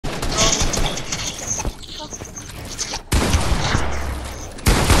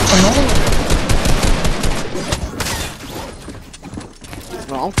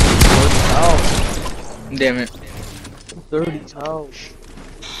I'm 30,000. Damn it. 30,000.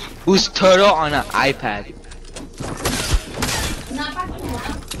 Who's turtle on an iPad?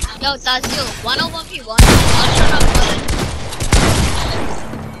 Yo, that's you. 101v1. I'll shut up, brother.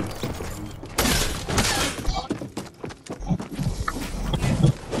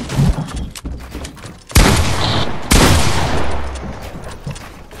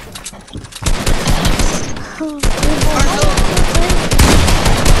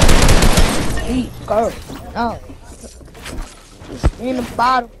 Go. No. Just in the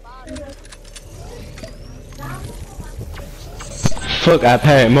bottom. Fuck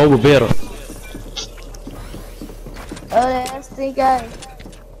iPad, mobile better. Oh, that's the guy.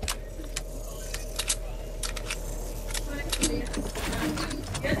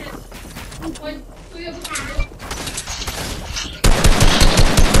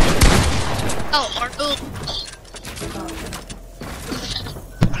 Oh, Arthur.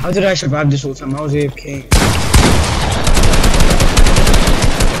 How did I survive this whole time? I was AFK.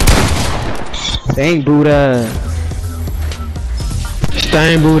 Dang Buddha.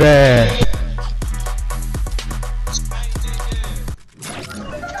 Dang Buddha.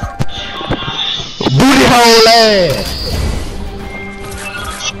 Booty hole ass.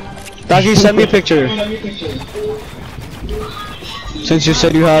 Doggy, send me a picture. Since you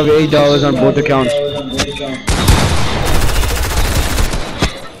said you have $8 on both accounts.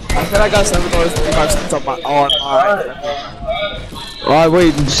 I said I got $7.25 on my Alright,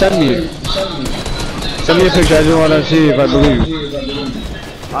 wait, send me. Send me a picture, I just want to see if I believe.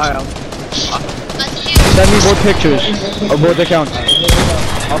 Alright. Send me both pictures of both accounts.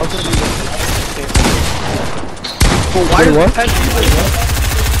 Why Wait, what?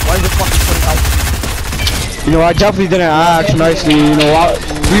 Why is the fucking putting out? You know, I definitely didn't ask nicely, you know,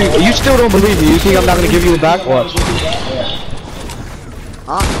 you still don't believe me, you think I'm not going to give you a back what?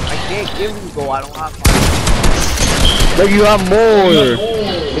 Huh? I can't give you gold, I don't have money. But you have more.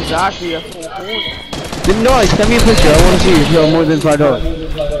 Exactly, that's the whole point. Then no, send me a picture, I want to see if you have more than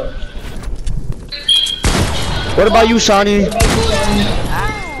 $5. What about you, Sonny?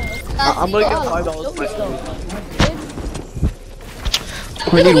 I'm gonna get $5 myself.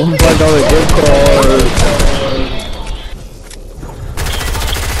 I need one $5 gift card.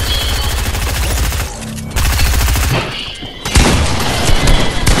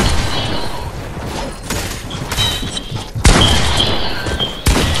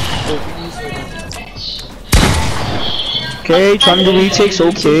 Okay, trying to do retakes,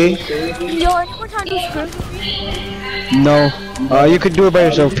 okay. Yo, anyone trying to do scrims with me? No, you could do it by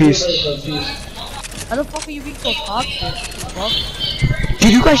yourself, peace. How the fuck are you being so toxic?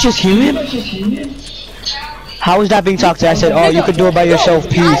 Did you guys just hear him? How is that being toxic? I said, oh, you could do it by yourself,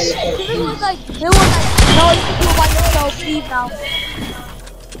 peace. It was like, no, you can do it by yourself, please now.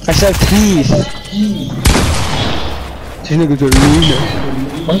 I said, peace. These niggas are rude.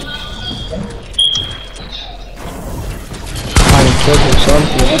 What?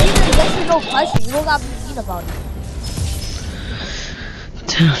 Something. If you no question, you don't gotta be mean about it.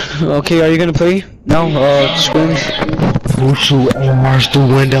 Okay, are you gonna play? No? Screams? Who's the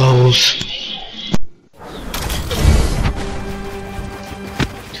windows?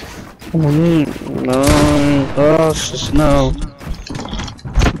 No, no.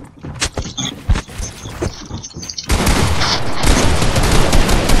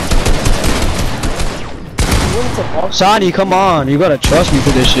 Sonny, come on, you gotta trust me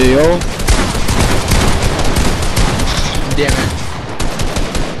for this shit, yo. Damn it.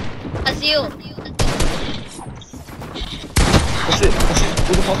 That's you.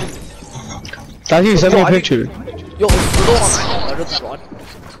 Who the fuck is it? That's you, send me a picture. Yo, it's still on my run.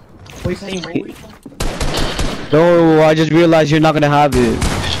 What are you saying, Rory? No, I just realized you're not gonna have it.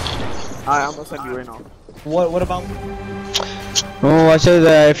 Alright, I'm gonna send you right now. What about me? Oh, I said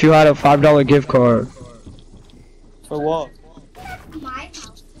that if you had a $5 gift card. For what?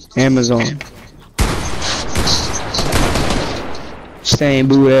 Amazon. Staying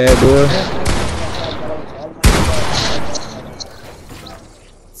boo ass, boy.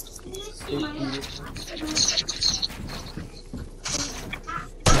 Yo,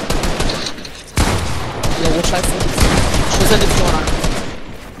 what should I send it to? We'll send it to you on.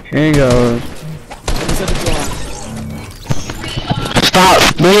 Here you go. Let me send it to you on. Stop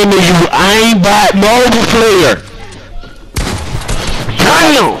spamming you. I ain't bought multiplayer.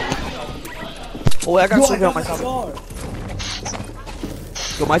 Damn! Oh wait, I got something on my tablet.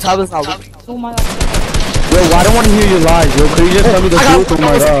 Yo, my tablet's not working. Oh my god. Yo, I don't want to hear your lies, yo. Could you just tell me the truth? Oh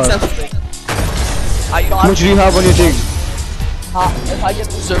my god. How much do you have on your thing? If I get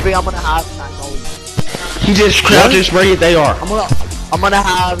the survey, I'm gonna have $9. He just crouched and sprayed it, they are. I'm gonna I'm gonna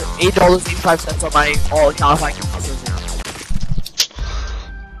have $8.85 on my all account if I can pass those in.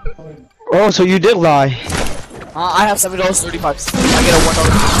 Oh, so you did lie. I have $7.35. I get a $1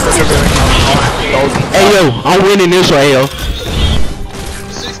 Hey yo, I'm winning this one, yo.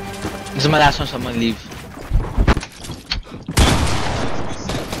 This is my last one, so I'm gonna leave.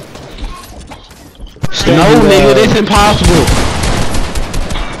 No, nigga, this impossible.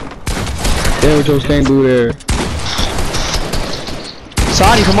 There we go, staying blue there.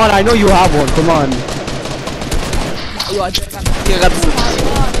 Sonny, come on, I know you have one, come on. Yo, I got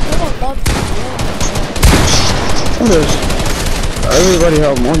This. Everybody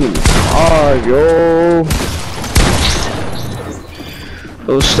have money. Ah, yo.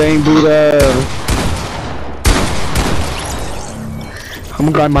 Those staying blue there. I'm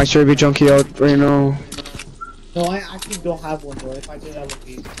gonna grab my survey junkie out right now. No, I actually don't have one though. If I did, I would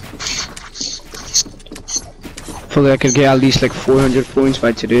be. Feel like I could get at least like 400 points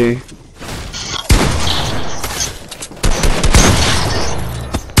by today.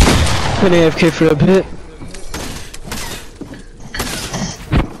 Been AFK for a bit.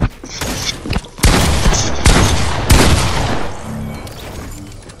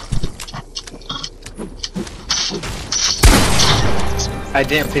 I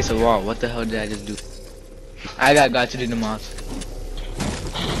didn't place a wall. What the hell did I just do? I got to do the mouse.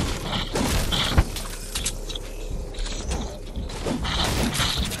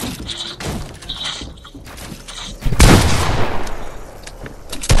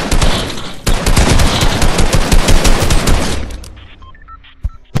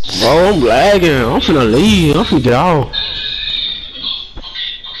 Bro, I'm lagging. I'm finna leave. I'm finna get out.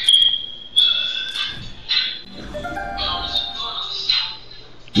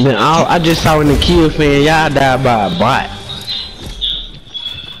 Man, I just saw in the kill fan, y'all died by a bot.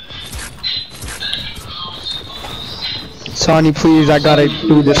 Sonny, please, I gotta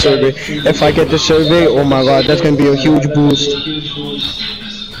do the survey. If I get the survey, oh my god, that's gonna be a huge boost.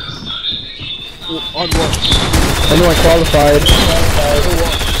 on what? I know I qualified.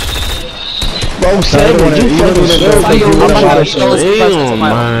 Bro, Sam, you fucking survey.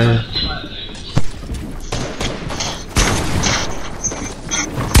 Man.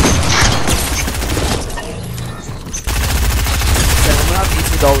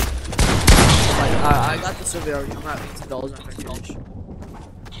 I got the survey already. I'm at $18 after finish.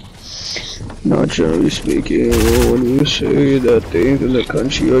 Not generally speaking, when you say that things in the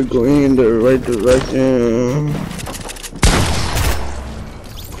country are going in the right direction.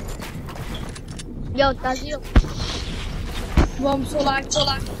 Yo, that's you. Mom, so lag. Yo,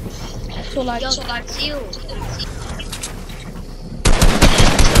 that's you.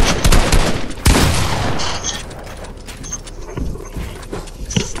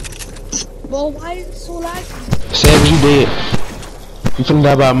 Bro, why is it so lag? Sam, you dead. You finna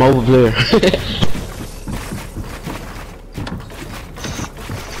die by a mobile player.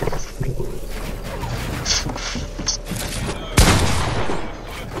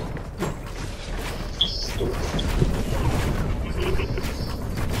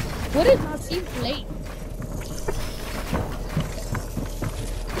 What is not seem late?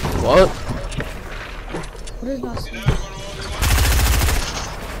 What? What is not seem?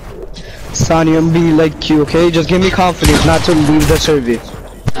 Sonny, I'm be like you, okay? Just give me confidence not to leave the survey.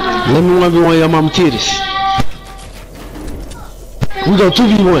 Let me 1v1 your mama titties. We go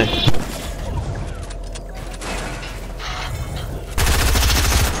 2v1.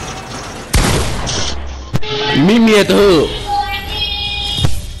 Meet me at the hub.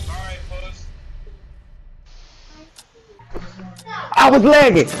 I was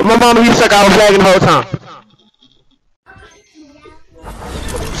lagging. My mama used to suck, I was lagging the whole time.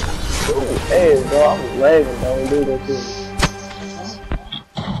 Hey, bro, I was lagging, bro. Do that too.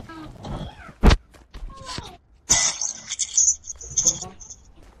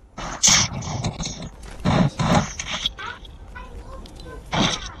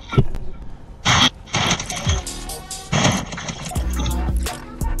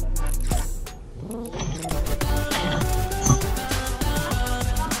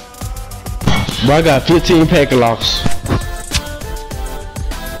 Bro, I got 15 pack locks.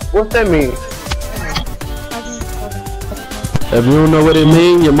 What's that mean? If you don't know what it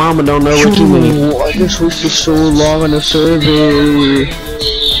means, your mama don't know what you mean. I just wasted so long on the survey.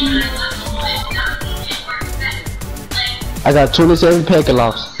 I got 27 packet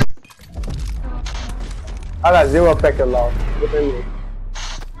locks. I got 0 packet locks. What that mean?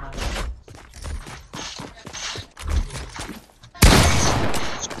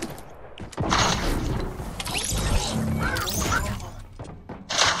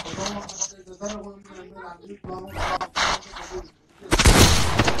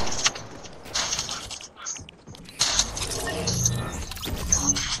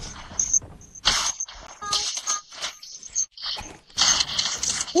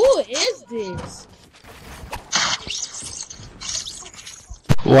 this.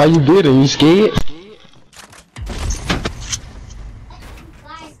 Why you did it? You scared?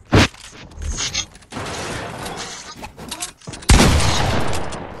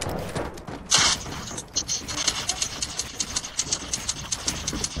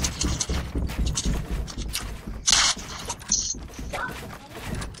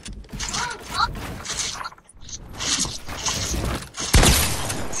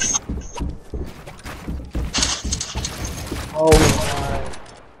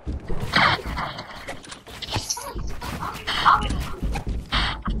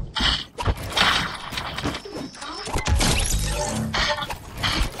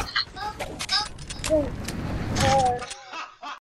 Oh.